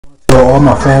So all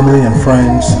my family and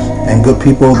friends and good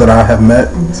people that I have met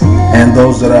and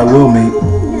those that I will meet,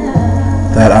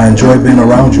 that I enjoy being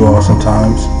around you all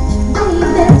sometimes.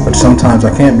 But sometimes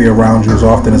I can't be around you as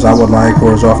often as I would like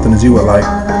or as often as you would like.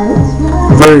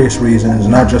 For various reasons,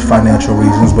 not just financial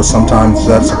reasons, but sometimes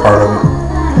that's a part of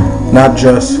it. Not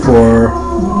just for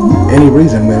any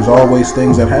reason. There's always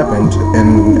things that happen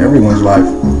in everyone's life.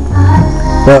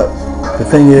 But the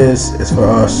thing is for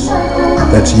us,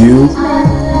 that's you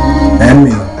and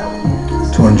me,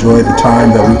 to enjoy the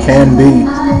time that we can be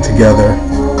together.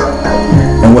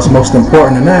 And what's most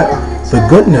important in that, the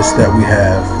goodness that we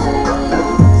have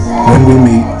when we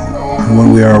meet and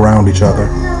when we are around each other.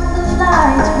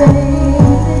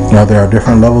 Now there are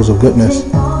different levels of goodness.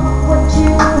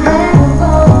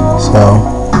 So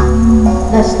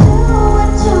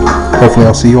hopefully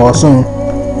I'll see you all soon.